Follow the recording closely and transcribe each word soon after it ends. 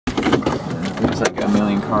like a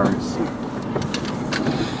million cars.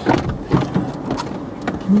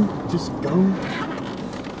 Can you just go?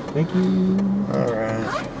 Thank you.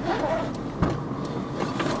 Alright.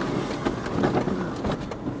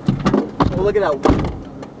 Oh, look at that.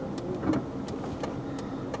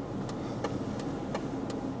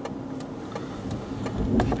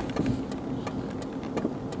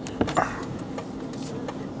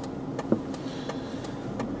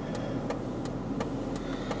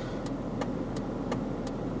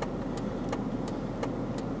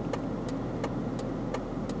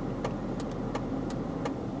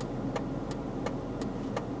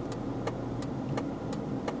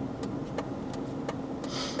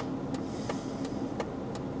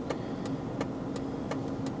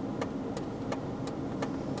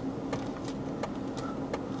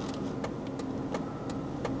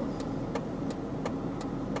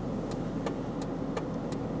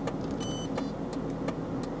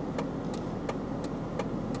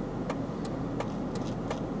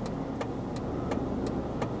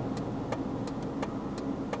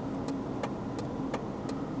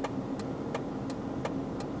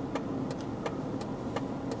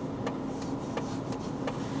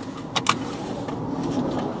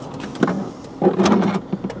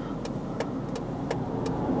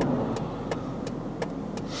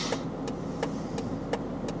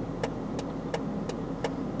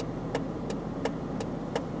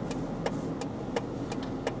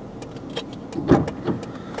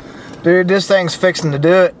 Dude, this thing's fixing to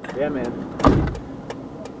do it. Yeah, man.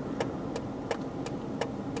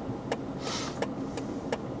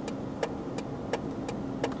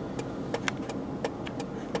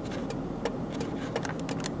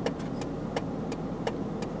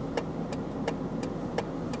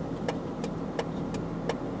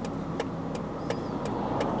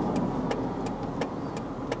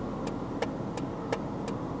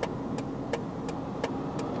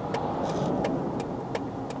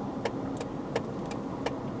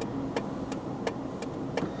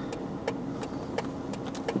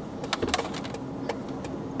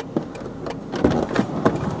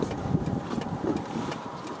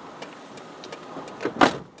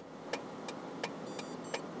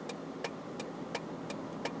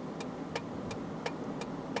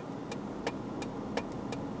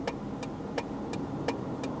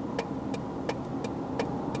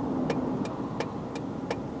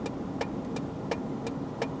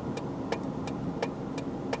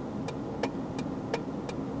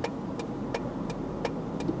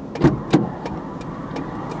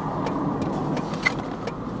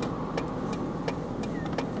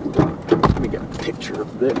 Let me get a picture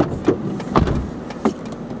of this.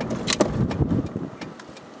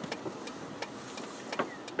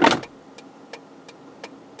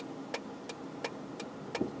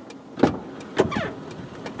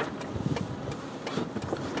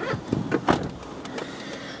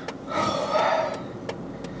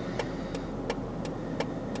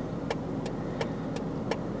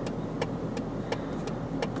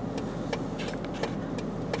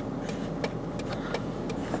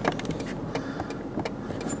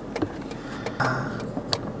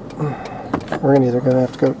 We're either gonna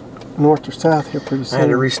have to go north or south here pretty soon. I had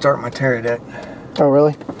to restart my Terry deck. Oh,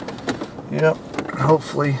 really? Yep.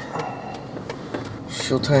 Hopefully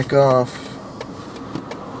she'll take off.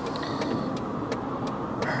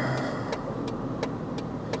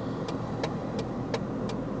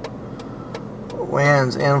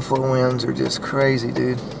 Winds, inflow winds are just crazy,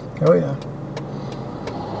 dude. Oh yeah.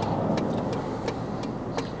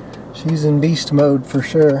 She's in beast mode for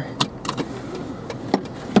sure.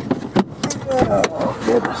 Oh,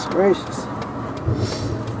 goodness gracious.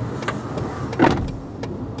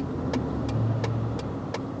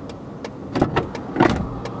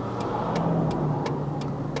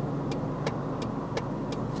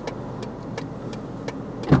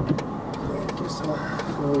 Guess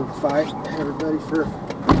I'll fight everybody for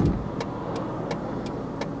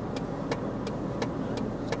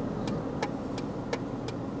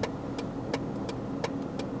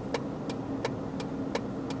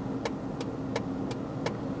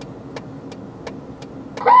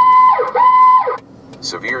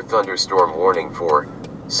Severe thunderstorm warning for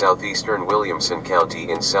southeastern Williamson County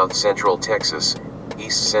in south-central Texas,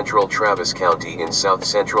 east-central Travis County in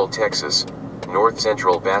south-central Texas,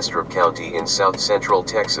 north-central Bastrop County in south-central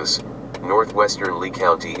Texas, northwestern Lee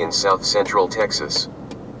County in south-central Texas.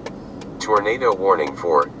 Tornado warning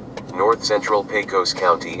for north-central Pecos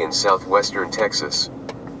County in southwestern Texas.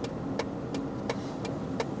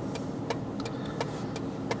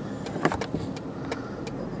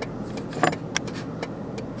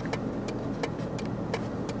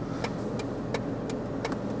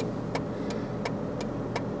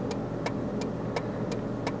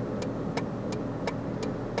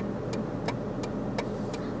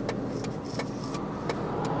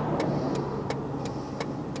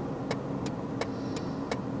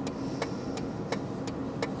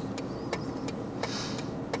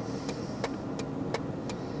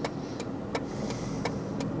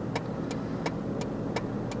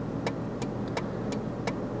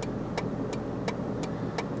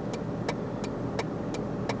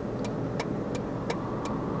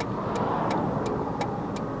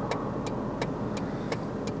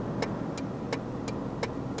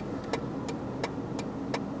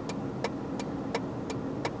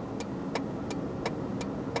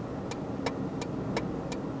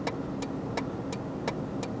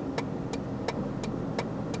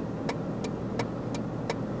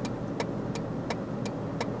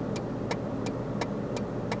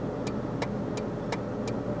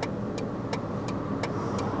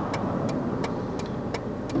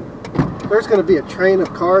 there's going to be a train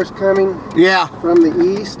of cars coming. Yeah. From the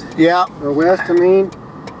east. Yeah. Or west, I mean.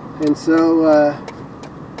 And so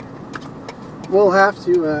we'll have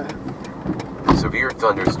to. Severe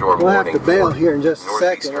thunderstorm we'll have warning to bail for here in just a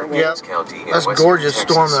northeastern second. Gaines County in That's western gorgeous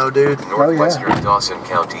Texas, storm though, dude. Northwestern Dawson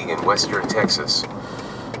County in western Texas.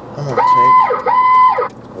 I'm gonna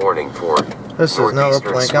take. Warning for This is another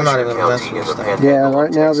northeastern plank. I'm not even Swisher messing County with in the this thing. Panhandle Yeah, right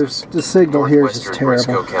of now Texas, the signal here is just northwestern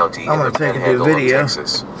Briscoe terrible. County I'm in gonna the take and do a Panhandle of video.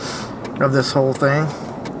 Texas. Of this whole thing.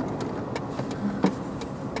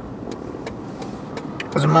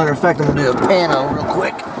 As a matter of fact, I'm gonna do a pano real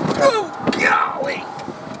quick. Oh, golly!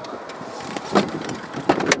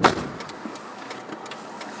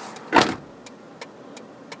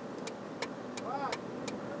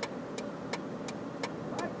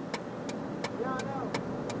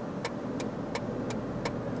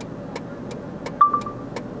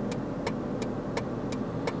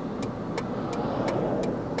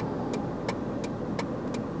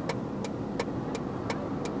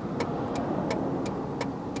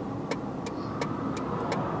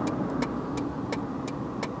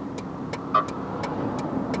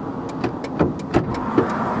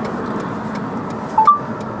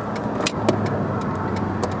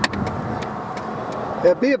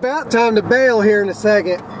 It'll be about time to bail here in a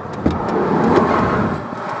second. Dude, I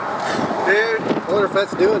wonder if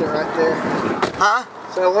that's doing it right there. Huh?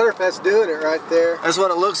 So I wonder if that's doing it right there. That's what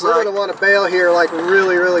it looks We're like. going to want to bail here like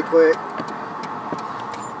really, really quick.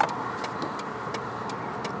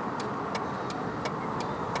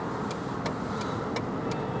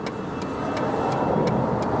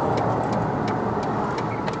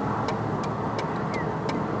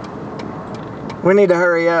 We need to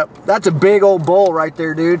hurry up. That's a big old bowl right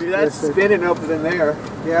there, dude. Dude, that's spinning up in there.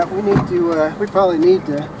 Yeah, we need to, we probably need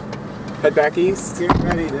to Head back east. get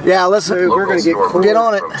ready to. Yeah, let's. Dude, we're going to get cool. Get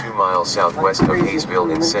on it. From 2 miles southwest of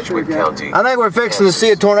Hayesville in Sedgwick County. I think we're fixing to see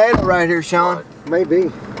a tornado right here, Sean.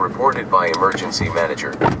 Maybe. Reported by emergency manager.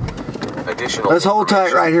 Additional Let's hold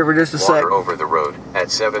tight right here for just a sec. water over the road at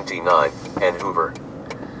 79 and Hoover.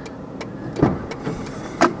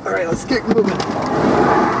 All right, let's get moving.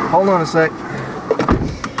 Hold on a sec.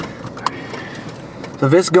 So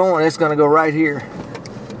if it's going, it's going to go right here.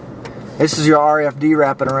 This is your RFD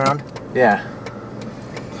wrapping around. Yeah.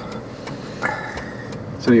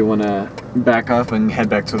 So you want to back up and head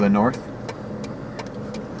back to the north?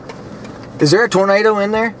 Is there a tornado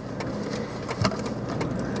in there?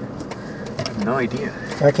 No idea.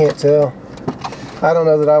 I can't tell. I don't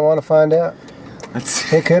know that I want to find out.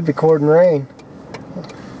 Let's It could be cordon rain.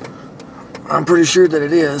 I'm pretty sure that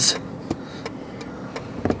it is.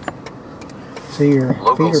 See, your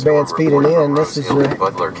Local feeder band's storm feeding report in. from This is Rose Hill your. in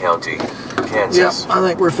Butler County, Yep, Kansas. I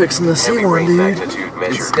think we're fixing to see Heavy one, rain dude. magnitude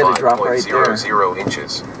measured It's gonna drop right there. 5.00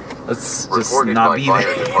 inches. let's just Reported not by be fire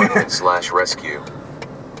there. department / rescue.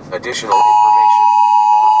 Additional information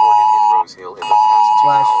reported in Rose Hill in the past 2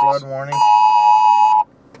 Flash hours. flood warning.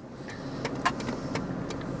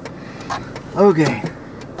 Okay.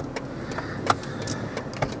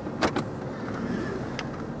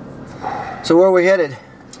 So where are we headed?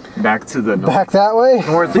 Back to the north. Back that way?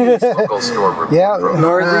 Northeast. Local storm report Yeah, from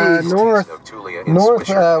northeast. north. of Tulia in North,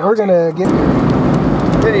 Swisher we're County. going to get.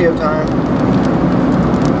 Video time.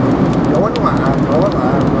 Going live, going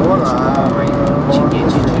live, going live.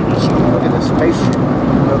 Look at the spaceship.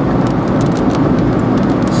 Look.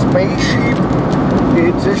 Spaceship.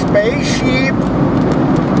 It's a spaceship.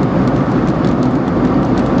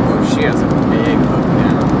 Oh, she has a big hook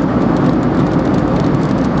now.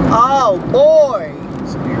 Oh boy.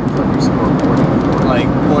 Severe thunderstorm warning for Like,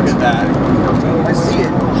 look at that. County. I see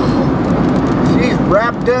it. She's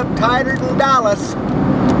wrapped up tighter than Dallas.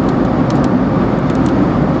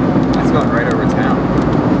 That's going right over town.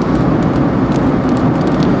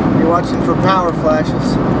 You're watching for power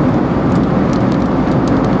flashes.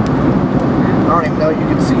 I don't even know you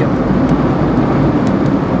can see them.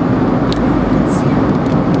 Let's see.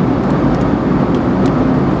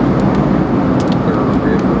 The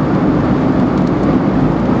river.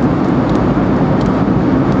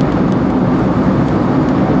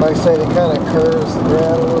 Like I say, it kind of curves the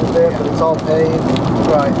ground a little bit, but it's all paved.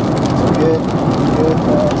 Right. It's a good,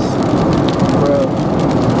 nice road.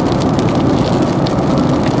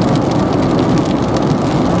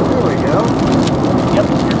 There we go. Yep,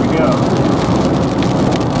 here we go.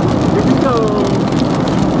 Here we go.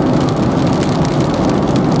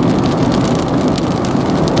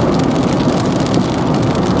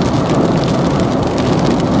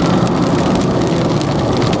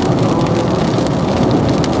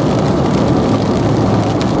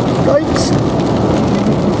 Yikes.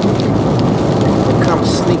 Come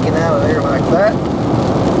sneaking out of there like that.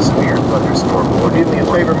 Severe thunderstorm warning. Do me a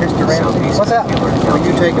favor, Mr. Ramsey. What's that? Will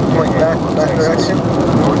you take a point back that direction?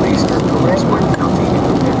 Northeastern Williamson County.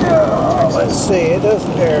 Let's see. It does.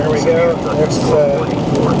 There we go. It's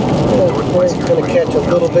going to catch a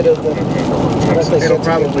little bit of the. It'll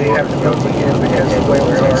probably have to come again because of the way we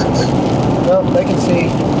are. Well, they can see.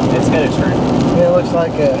 It's gonna turn. Yeah, it looks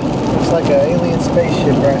like a alien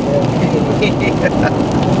spaceship right now.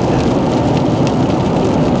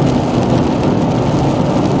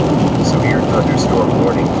 Severe thunderstorm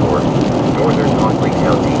warning for northern Conklin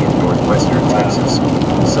County in northwestern Texas,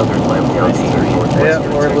 southern Lamb County in northwestern Yeah,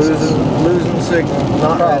 we're Texas. losing signal.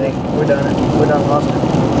 Not ready. We done it. We done lost it.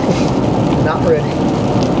 Not ready.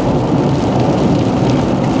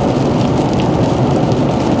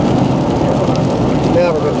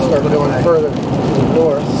 Now we're going to start going further to the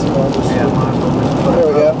north. So I'll just, there we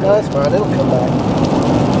go. No, that's fine. It'll come back.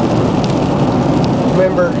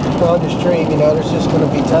 Remember, on the stream, you know, there's just going to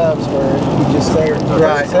be times where you just say,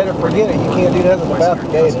 set it, forget it. You can't do nothing about the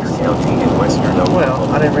data. Well,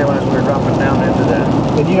 I didn't realize we were dropping down into that.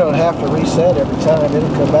 And you don't have to reset every time. It'll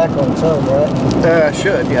come back on its own, right?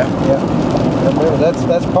 Should, yeah. Yeah. Remember, that's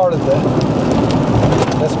part of the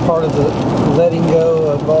letting go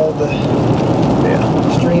of all the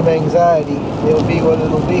extreme anxiety. It'll be what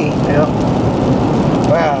it'll be. Yeah.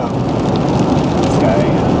 Wow. This guy.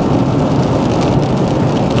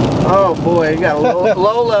 Oh boy, you got a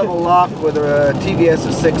low level lock with a TVS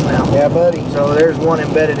of 6 now. Yeah, buddy. So there's one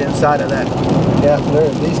embedded inside of that. Yeah,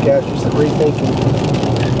 these guys are just rethinking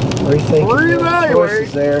their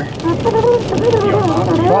choices there.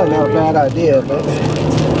 Probably not a bad idea, but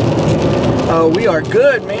Oh, we are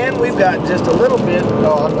good, man. We've got just a little bit.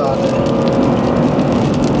 no, I'm not.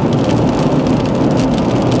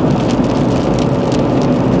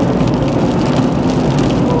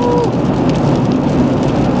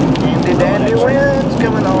 Dandy winds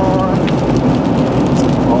coming on.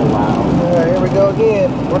 Oh wow. All right, here we go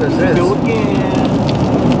again. What is this? Go again.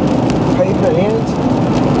 Pavement ends.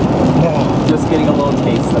 No. Just getting a little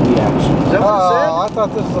taste of the action. Is that what it said? Oh, I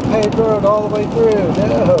thought this was a paved road all the way through.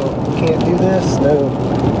 No, can't do this. No.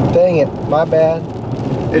 Dang it, my bad.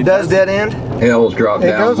 It does dead end? Hills drop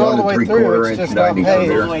It down goes all the 1 way through, 3/4 it's inch just not 90 paved. All the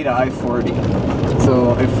there. way to I-40.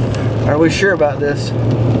 So if Are we sure about this?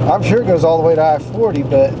 I'm sure it goes all the way to I-40,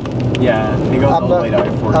 but yeah, it goes all the way to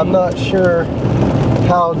I-40. I'm not sure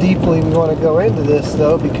how deeply we want to go into this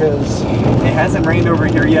though, because It hasn't rained over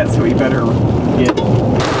here yet, so we better get. it's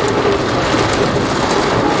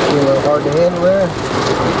a little hard to handle there.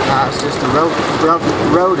 It's just the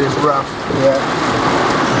road is rough. Yeah.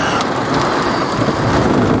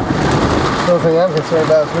 The only thing I'm concerned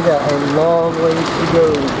about is we got a long ways to go.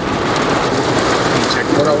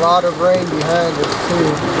 And a lot of rain behind us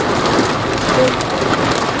too.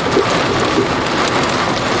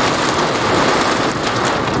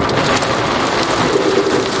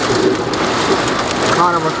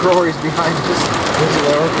 Connor McCrory's behind us.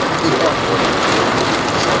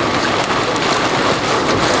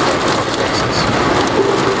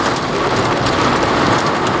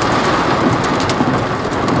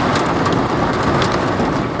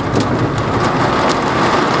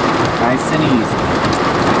 Nice and easy.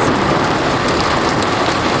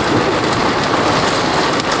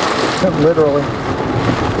 Literally.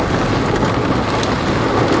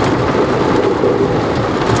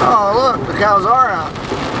 Oh, look, the cows are out. The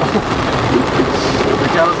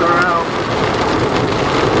cows are out.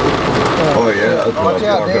 Oh yeah, that's what I Watch was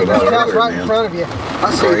out, talking Dave. about There's cows earlier, right in man. front of you. I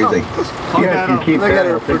see Crazy. them. You guys can keep Look that at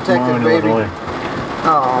her or fix protected mine baby. away.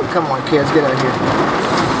 Oh, come on, kids, get out of here.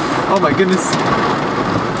 Oh my goodness.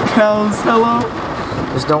 Cows, hello.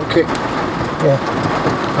 Just don't kick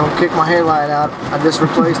my headlight out. I just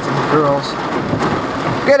replaced them, girls.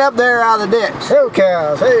 Get up there out of the ditch. Hey,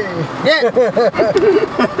 cows. Hey. Get.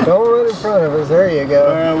 Don't run in front of us. There you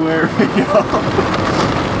go. Where we go?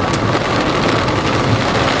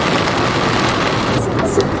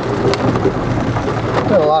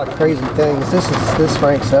 Done a lot of crazy things. This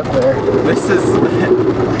ranks up there. This is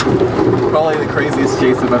probably the craziest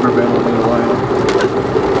chase I've ever been on in a while.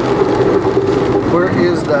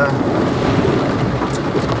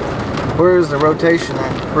 Where is the rotation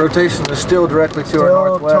at? Rotation is still directly to our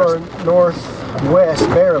northwest. Still to our northwest,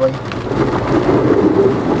 barely.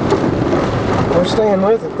 We're staying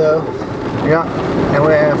with it though. Yeah, and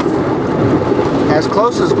we have, as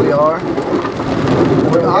close as we are,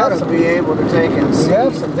 we ought to be able to take and see. We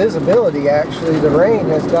have some visibility actually. The rain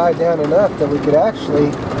has died down enough that we could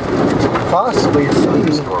actually possibly see.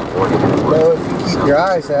 Thunderstorm warning You know, if you keep your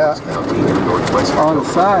eyes out County in northwestern on the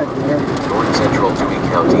side there. North Central Dewey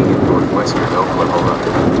County in northwestern Oklahoma.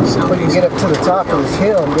 We can get up to the top of this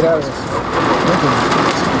hill and get out of this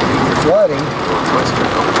flooding.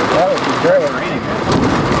 That would be great.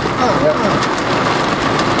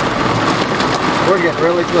 We're getting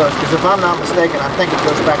really close, because if I'm not mistaken, I think it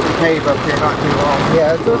goes back to pave up here not too long.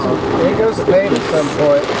 Yeah, it goes to pave at some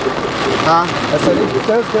point. Huh? I said it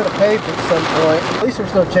does go to pave at some point. At least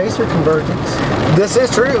there's no chaser convergence. This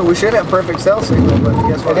is true. We should have perfect cell signal, but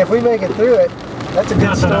guess what? And if we make it through it, that's a good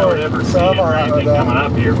Not that I would story. ever see So I'm it or all right with anything coming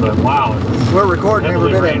that. up here, but wow. We're recording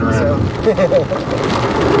every bit of it, so.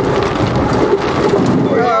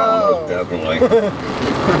 Oh, yeah, definitely.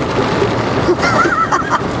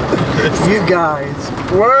 You guys.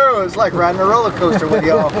 Whoa, it's like riding a roller coaster with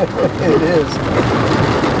y'all. It is.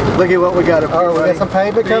 Look at what we got up here. Oh, we got some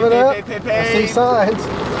pavement coming up. I see signs.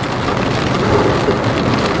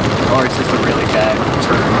 Or it's just a really bad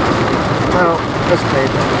turn. No, that's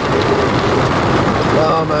pavement.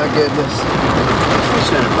 Oh my goodness. We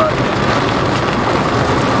should have brought it in.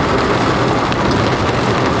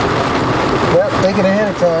 Yep, thinking ahead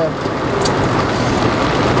of time.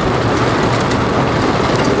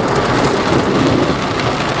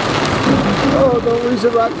 Oh, don't lose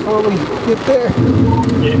it right before we get there.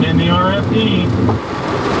 Getting in the RFD.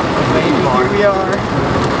 Here we are.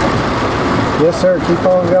 Yes, sir. Keep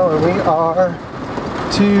on going. We are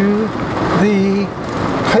to the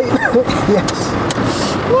pavement. Yes.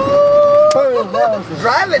 Woo! That was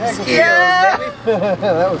Driving skills, baby.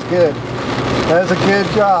 that was good. That was a good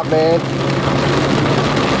job, man.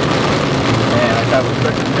 Man, I thought we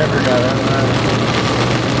never got out of that.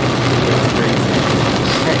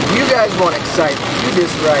 You guys want excitement. You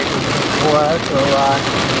just right. Boy, that's a lot.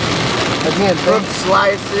 Again, Brook things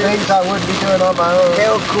slices, I wouldn't be doing on my own.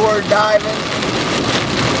 tail core diving,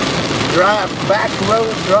 back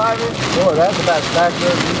road driving. Boy, that's about as back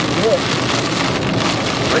road you can get.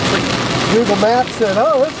 Looks like Google Maps said,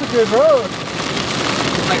 oh, it's a good road.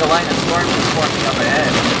 it's like a line of storm just forming up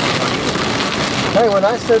ahead. Hey, when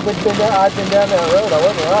I said I'd been down that road, I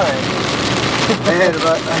wasn't lying. Ahead of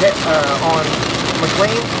on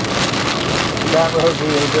McLean. That road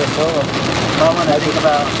really good fun. Well, when I think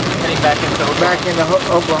about heading back into Oklahoma. Back into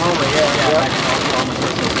Oklahoma, Yeah, yeah. back into Oklahoma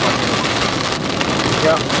towards Oklahoma.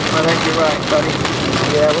 Yeah, I think you're right, buddy.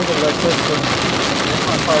 Yeah, we can let this one. This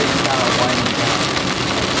one's probably just kind of winding down.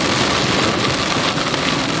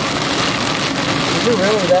 Is there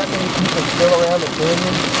really that many people still around the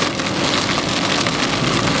canyon?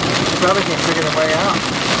 You probably can't figure their way out.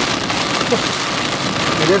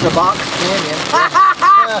 It is a box canyon.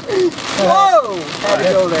 Whoa! Had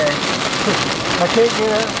to go there. I can't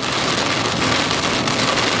get out.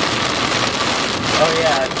 Oh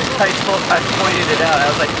yeah, I pointed it out. I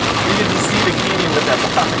was like, you can just see the canyon with that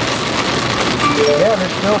box. Yeah,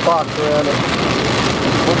 there's still box around it.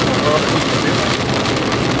 What the world are people doing?